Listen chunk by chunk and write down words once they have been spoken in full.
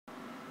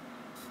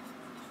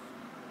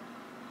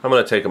I'm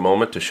going to take a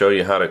moment to show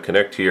you how to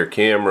connect to your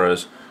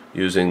cameras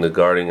using the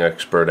Guarding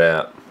Expert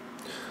app.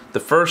 The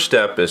first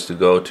step is to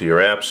go to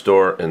your App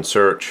Store and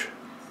search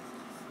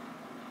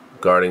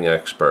Guarding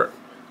Expert.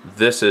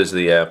 This is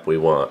the app we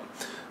want.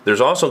 There's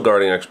also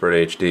Guarding Expert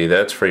HD,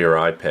 that's for your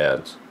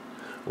iPads.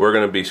 We're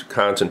going to be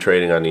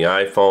concentrating on the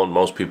iPhone.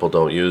 Most people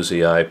don't use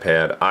the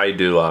iPad. I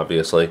do,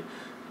 obviously.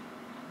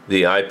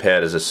 The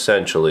iPad is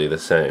essentially the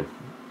same.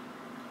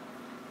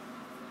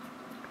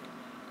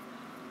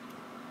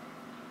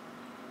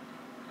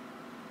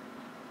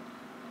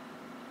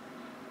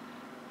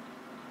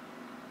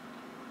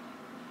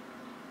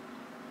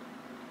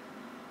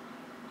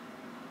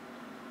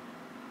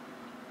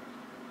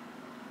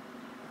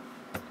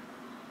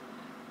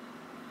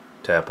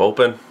 Tap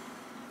open.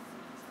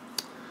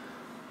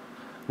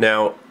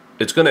 Now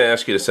it's going to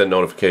ask you to send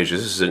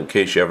notifications. This is in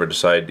case you ever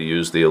decide to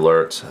use the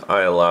alerts.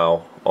 I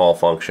allow all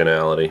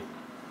functionality.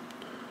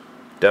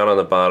 Down on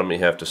the bottom you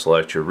have to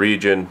select your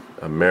region,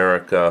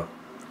 America,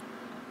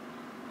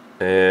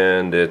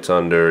 and it's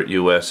under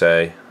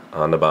USA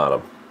on the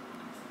bottom.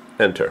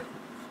 Enter.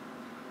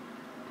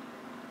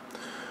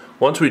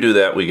 Once we do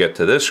that, we get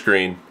to this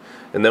screen,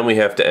 and then we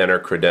have to enter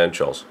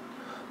credentials.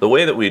 The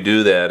way that we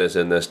do that is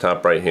in this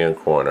top right hand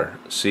corner.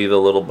 See the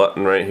little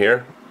button right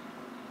here?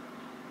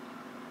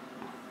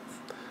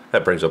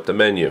 That brings up the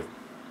menu.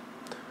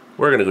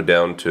 We're going to go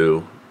down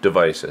to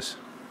Devices.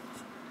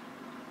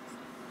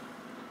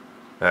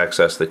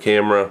 Access the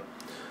camera.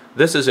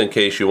 This is in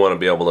case you want to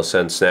be able to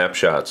send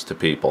snapshots to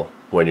people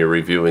when you're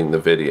reviewing the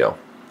video.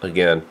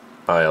 Again,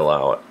 I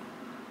allow it.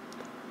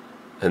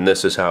 And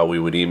this is how we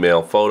would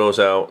email photos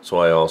out, so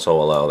I also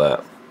allow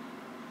that.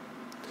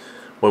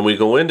 When we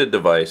go into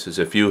devices,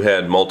 if you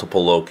had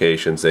multiple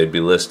locations, they'd be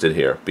listed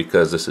here.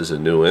 Because this is a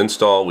new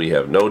install, we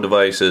have no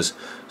devices,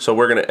 so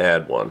we're going to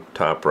add one,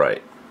 top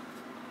right.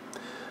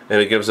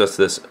 And it gives us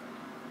this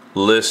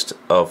list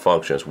of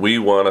functions. We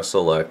want to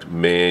select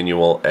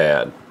manual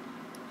add.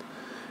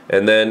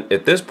 And then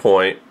at this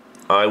point,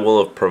 I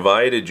will have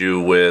provided you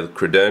with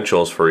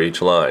credentials for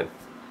each line.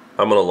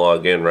 I'm going to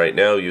log in right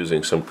now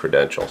using some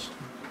credentials.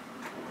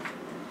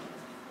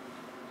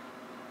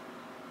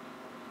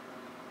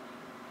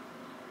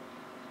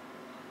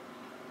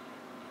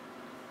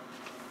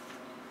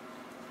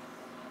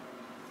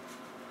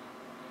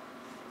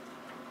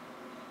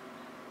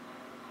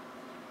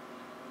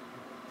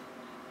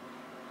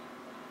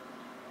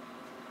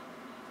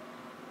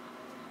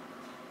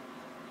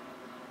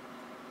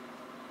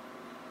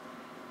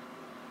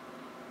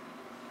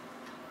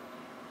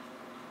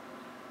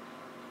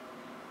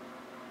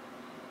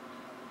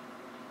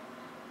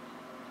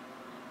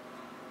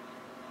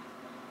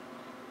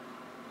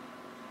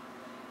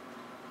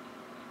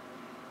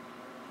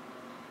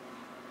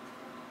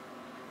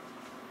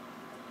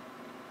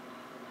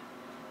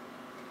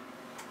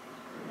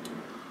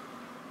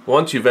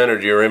 Once you've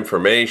entered your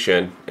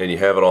information and you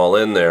have it all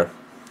in there,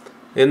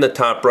 in the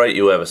top right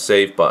you have a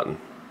Save button.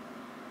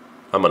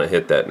 I'm going to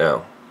hit that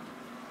now.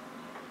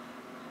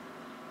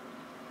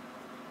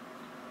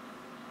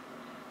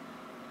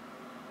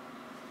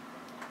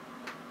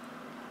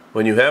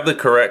 When you have the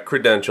correct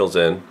credentials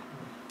in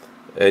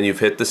and you've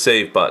hit the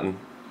Save button,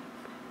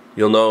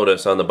 you'll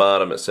notice on the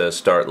bottom it says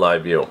Start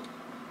Live View.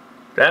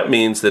 That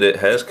means that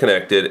it has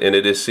connected and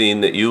it is seen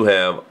that you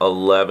have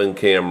 11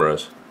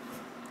 cameras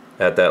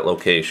at that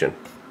location.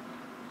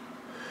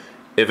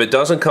 If it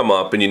doesn't come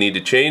up and you need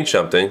to change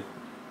something,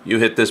 you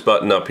hit this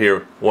button up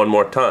here one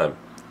more time.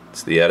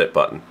 It's the Edit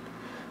button.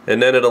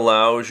 And then it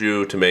allows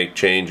you to make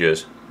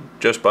changes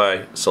just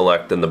by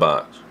selecting the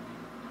box.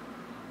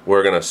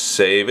 We're going to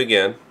save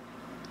again,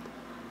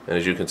 and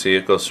as you can see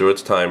it goes through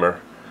its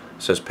timer.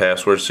 It says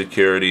password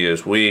security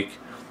is weak,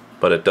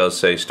 but it does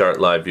say Start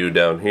Live View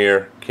down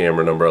here,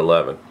 camera number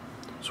 11.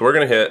 So we're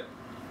going to hit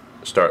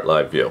Start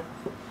Live View.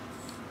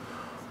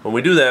 When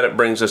we do that, it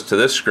brings us to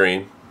this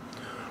screen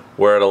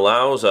where it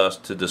allows us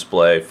to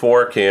display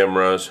 4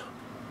 cameras,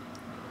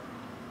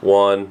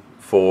 1,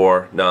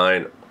 4,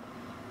 9,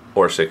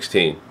 or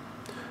 16.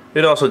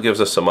 It also gives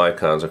us some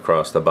icons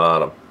across the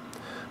bottom.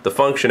 The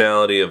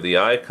functionality of the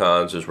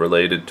icons is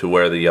related to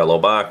where the yellow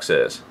box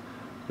is.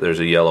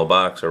 There's a yellow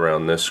box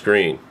around this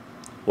screen.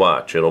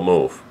 Watch, it'll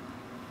move.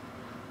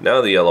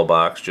 Now the yellow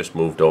box just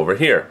moved over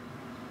here.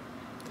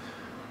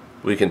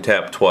 We can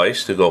tap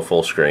twice to go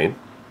full screen.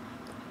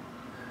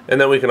 And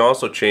then we can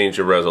also change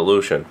the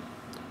resolution.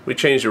 We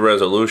change the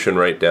resolution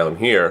right down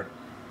here.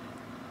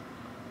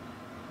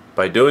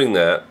 By doing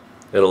that,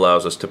 it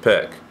allows us to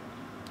pick.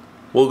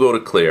 We'll go to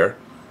clear.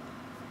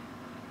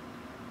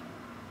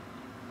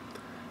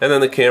 And then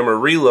the camera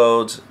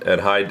reloads at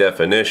high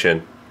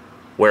definition,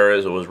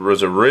 whereas it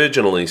was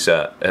originally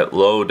set at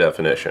low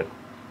definition.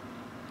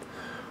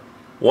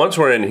 Once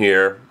we're in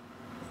here,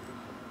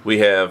 we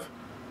have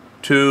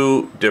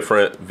 2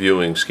 different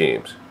viewing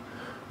schemes.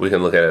 We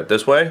can look at it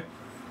this way,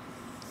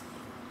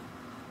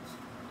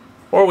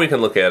 or we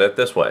can look at it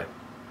this way.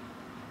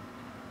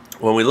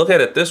 When we look at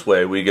it this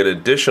way, we get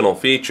additional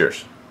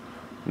features.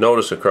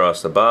 Notice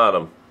across the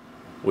bottom,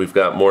 we've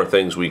got more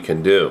things we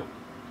can do.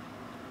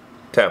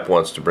 tap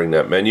once to bring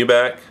that menu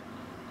back.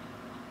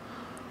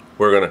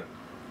 We're going to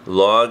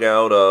log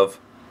out of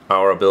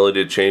our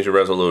ability to change the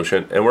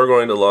resolution, and we're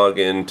going to log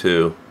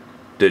into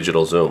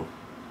digital zoom.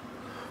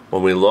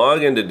 When we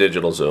log into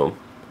digital zoom,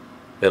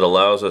 it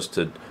allows us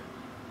to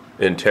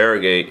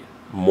interrogate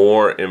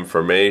more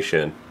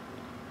information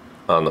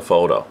on the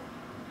photo.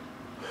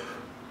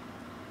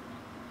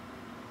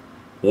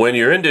 When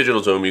you're in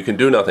digital zoom, you can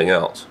do nothing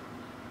else.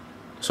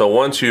 So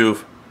once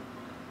you've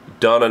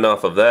done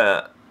enough of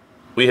that,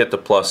 we hit the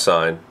plus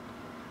sign,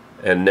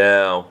 and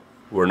now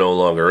we're no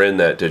longer in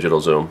that digital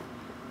zoom.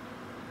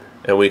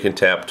 And we can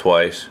tap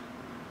twice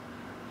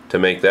to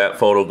make that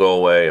photo go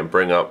away and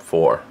bring up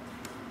 4.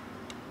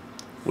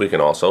 We can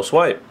also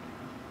swipe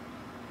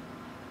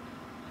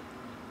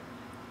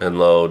and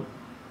load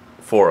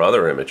 4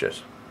 other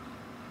images.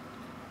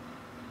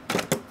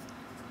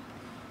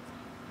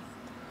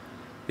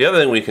 The other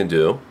thing we can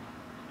do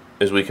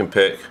is we can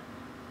pick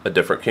a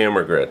different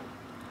camera grid.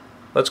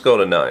 Let's go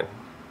to 9.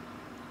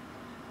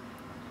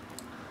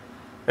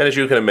 And as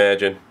you can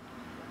imagine,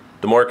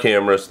 the more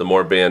cameras, the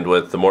more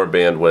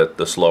bandwidth,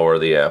 the slower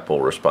the app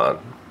will respond.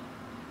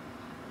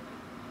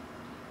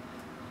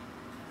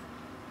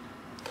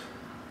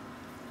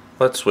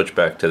 Let's switch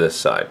back to this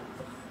side.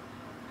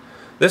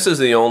 This is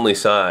the only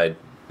side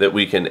that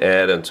we can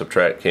add and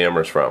subtract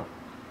cameras from.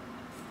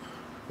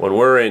 When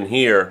we're in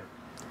here,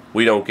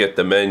 we don't get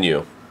the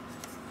menu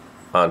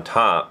on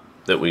top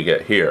that we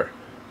get here.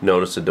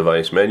 Notice the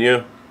device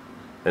menu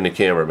and the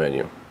camera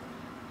menu.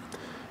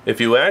 If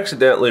you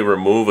accidentally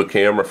remove a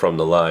camera from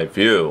the live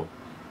view,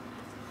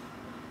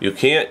 you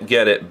can't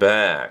get it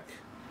back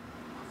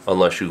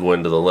unless you go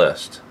into the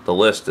list. The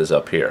list is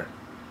up here.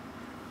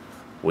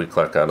 We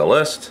click on the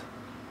list,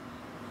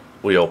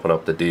 we open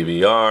up the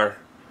DVR.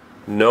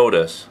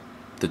 Notice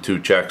the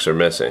 2 checks are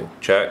missing.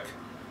 Check,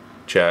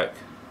 check,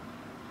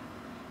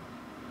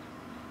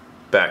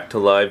 back to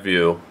live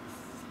view,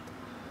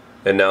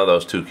 and now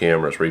those 2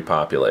 cameras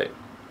repopulate.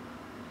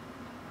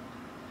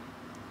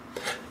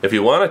 If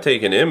you want to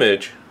take an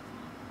image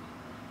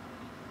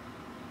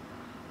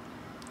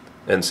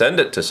and send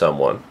it to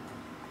someone,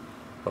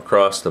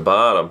 across the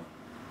bottom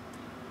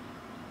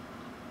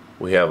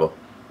we have a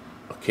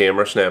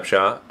camera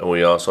snapshot, and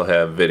we also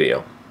have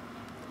video.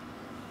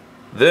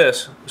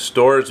 This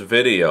stores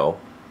video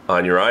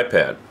on your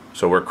iPad,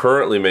 so we're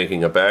currently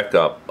making a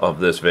backup of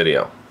this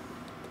video.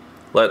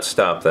 Let's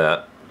stop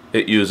that.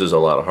 It uses a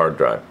lot of hard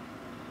drive.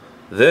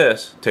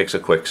 This takes a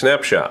quick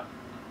snapshot.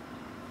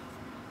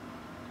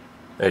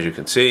 As you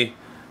can see,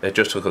 it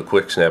just took a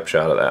quick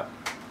snapshot of that.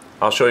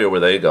 I'll show you where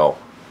they go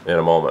in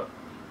a moment.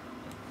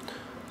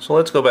 So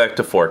let's go back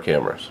to 4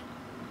 cameras.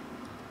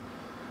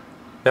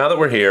 Now that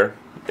we're here,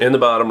 in the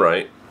bottom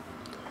right,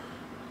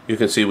 you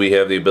can see we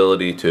have the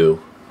ability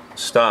to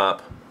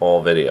stop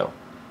all video.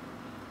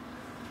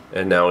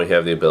 And now we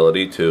have the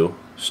ability to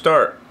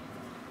start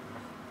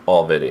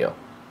all video.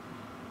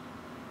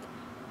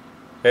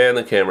 And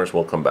the cameras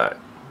will come back.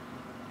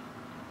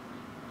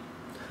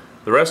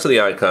 The rest of the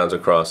icons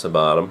across the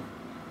bottom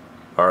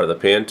are the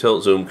pan,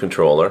 tilt, zoom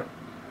controller,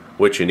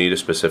 which you need a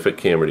specific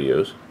camera to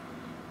use,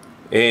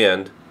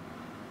 and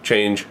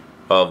change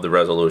of the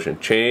resolution.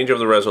 Change of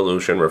the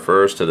resolution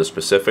refers to the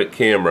specific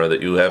camera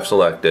that you have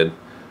selected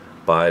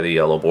by the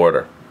yellow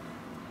border.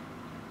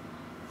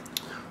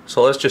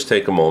 So let's just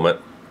take a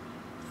moment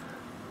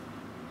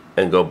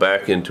and go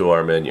back into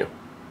our menu.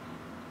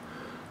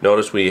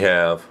 Notice we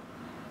have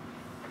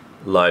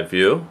live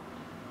view,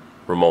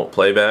 remote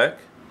playback,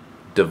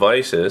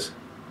 devices,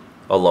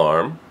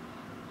 alarm,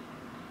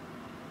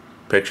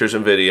 pictures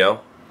and video,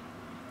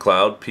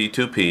 cloud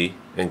P2P,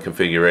 and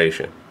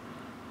configuration.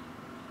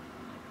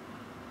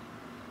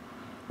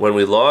 When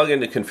we log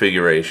into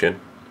configuration,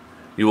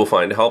 you will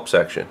find a help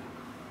section.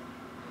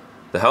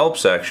 The help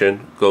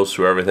section goes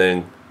through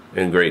everything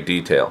in great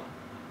detail.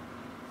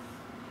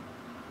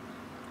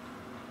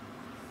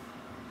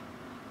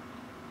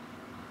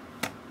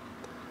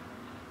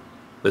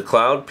 The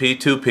cloud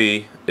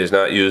P2P is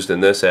not used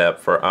in this app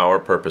for our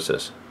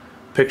purposes.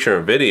 Picture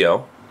and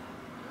video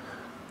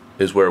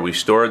is where we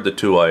stored the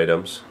 2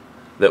 items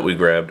that we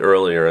grabbed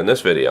earlier in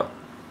this video.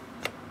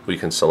 We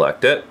can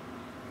select it,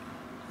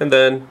 and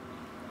then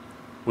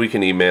we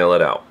can email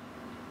it out.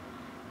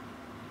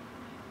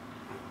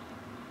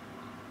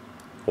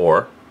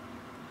 Or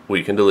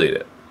we can delete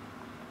it.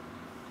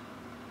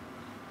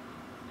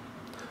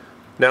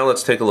 Now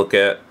let's take a look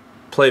at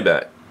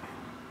playback.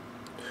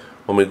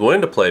 When we go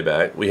into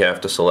playback, we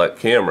have to select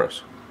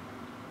cameras.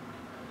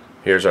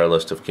 Here's our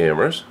list of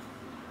cameras.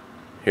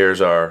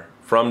 Here's our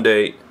from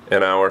date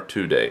and our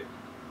to date.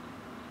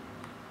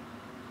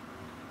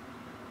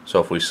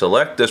 So if we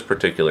select this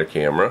particular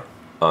camera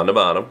on the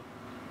bottom,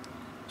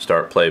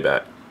 start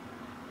playback.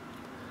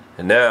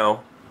 And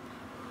now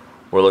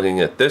we're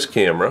looking at this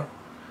camera,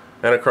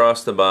 and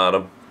across the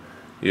bottom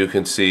you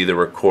can see the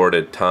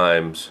recorded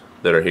times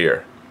that are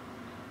here.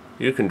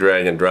 You can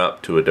drag and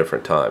drop to a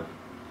different time,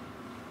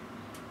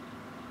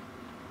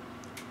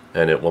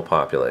 and it will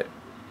populate.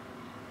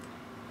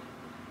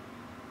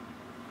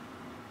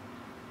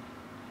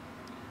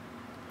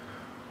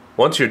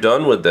 Once you're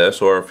done with this,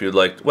 or if you'd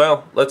like,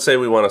 well, let's say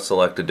we want to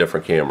select a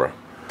different camera,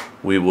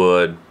 we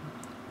would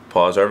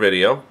pause our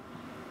video,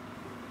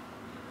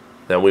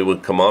 then we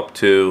would come up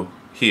to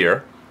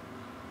here,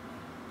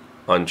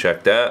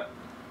 uncheck that,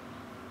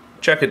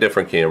 check a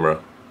different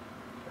camera,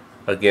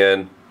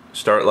 again,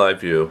 start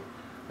live view,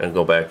 and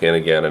go back in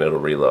again and it'll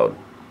reload.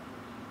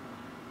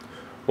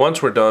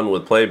 Once we're done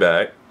with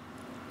playback,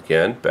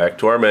 again, back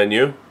to our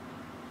menu,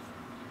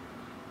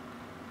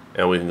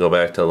 and we can go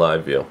back to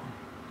live view.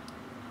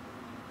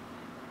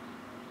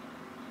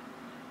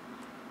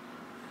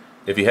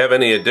 If you have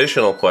any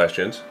additional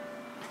questions,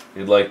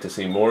 you'd like to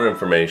see more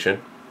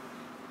information,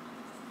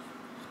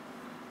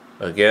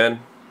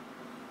 again,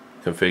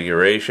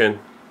 configuration,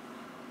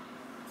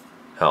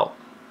 help.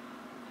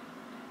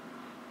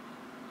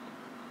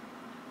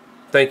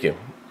 Thank you.